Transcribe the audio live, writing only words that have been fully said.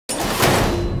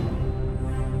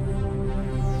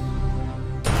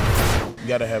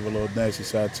got to have a little nasty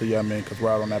side to you. I mean, because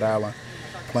we're out on that island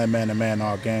playing man-to-man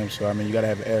all game. So, I mean, you got to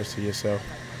have an edge to yourself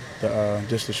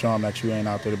just to show them that you ain't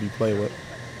out there to be played with.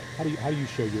 How do you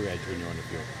show your edge when you're on the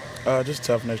field? Just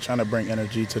toughness, trying to bring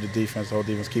energy to the defense, the whole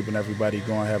defense, keeping everybody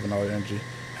going, having all the energy,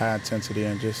 high intensity,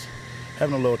 and just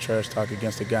having a little trash talk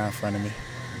against the guy in front of me.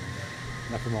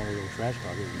 Nothing wrong with a little trash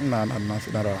talk, is there? No,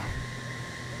 nothing at all.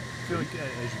 I feel like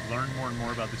as you learn more and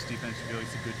more about this defense, you feel like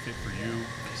it's a good fit for you,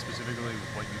 specifically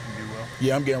with what you can do well?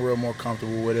 Yeah, I'm getting real more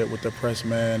comfortable with it, with the press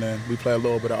man, and we play a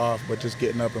little bit of off, but just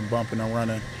getting up and bumping and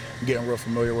running, getting real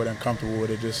familiar with it and comfortable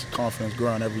with it, just confidence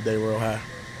growing every day real high.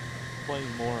 Playing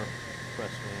more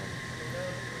press man,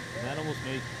 and that almost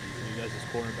make you guys as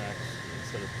cornerbacks,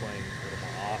 instead of playing a little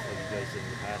more off like you guys did in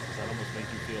the past, does that almost make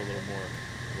you feel a little more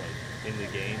like in the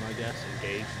game, I guess,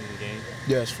 engaged in the game?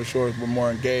 Yes, for sure. We're more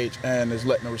engaged, and it's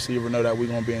letting the receiver know that we're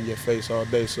going to be in your face all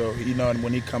day. So, you know,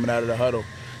 when he coming out of the huddle,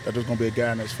 that there's going to be a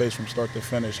guy in his face from start to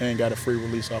finish. He ain't got a free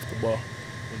release off the ball.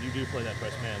 When you do play that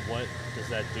press man, what does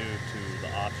that do to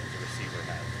the options the receiver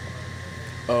has?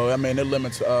 Oh, I mean, it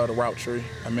limits the route tree.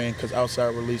 I mean, because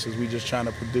outside releases, we just trying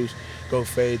to go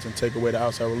fades and take away the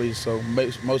outside release. So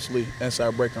mostly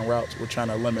inside breaking routes, we're trying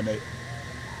to eliminate.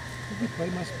 Did you play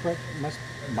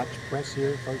much press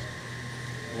here first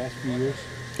last few years?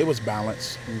 It was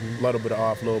balanced, a little bit of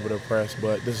off, a little bit of press,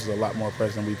 but this is a lot more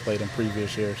press than we played in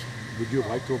previous years. Would you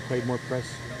have liked to have played more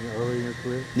press early in your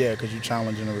career? Yeah, because you're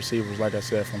challenging the receivers, like I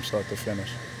said, from start to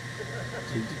finish.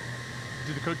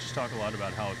 Did the coaches talk a lot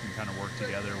about how it can kind of work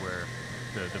together where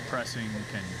the pressing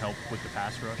can help with the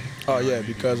pass rush? Oh, yeah,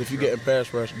 because if you get in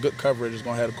pass rush, good coverage is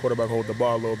going to have the quarterback hold the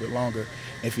ball a little bit longer.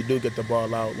 And if you do get the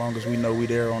ball out, as long as we know we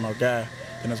there on our guy,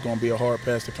 then it's going to be a hard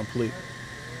pass to complete.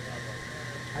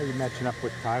 How are you matching up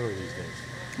with Tyler these days?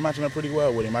 I'm matching up pretty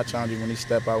well with him. I challenge him when he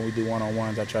step out, we do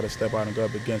one-on-ones. I try to step out and go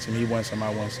up against him. He wins some, I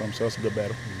win some, so it's a good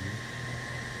battle.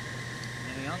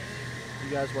 Anything else?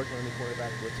 You guys working on any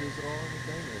quarterback blitzes at all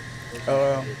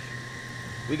or anything?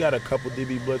 We got a couple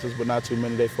DB blitzes, but not too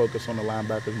many. They focus on the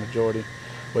linebackers majority.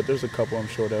 But there's a couple I'm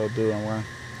sure they'll do and run.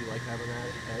 Do you like having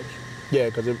that edge? Yeah,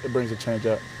 because it brings a change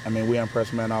up. I mean, we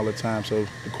impress man all the time, so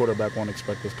the quarterback won't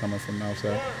expect us coming from the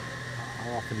outside.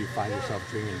 How often do you find yourself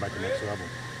dreaming about the next level?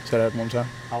 Say that one time.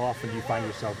 How often do you find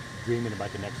yourself dreaming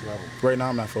about the next level? Right now,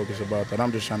 I'm not focused about that.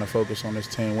 I'm just trying to focus on this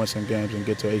team, win some games, and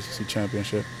get to an ACC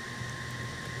championship.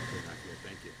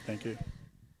 Thank you. Thank you.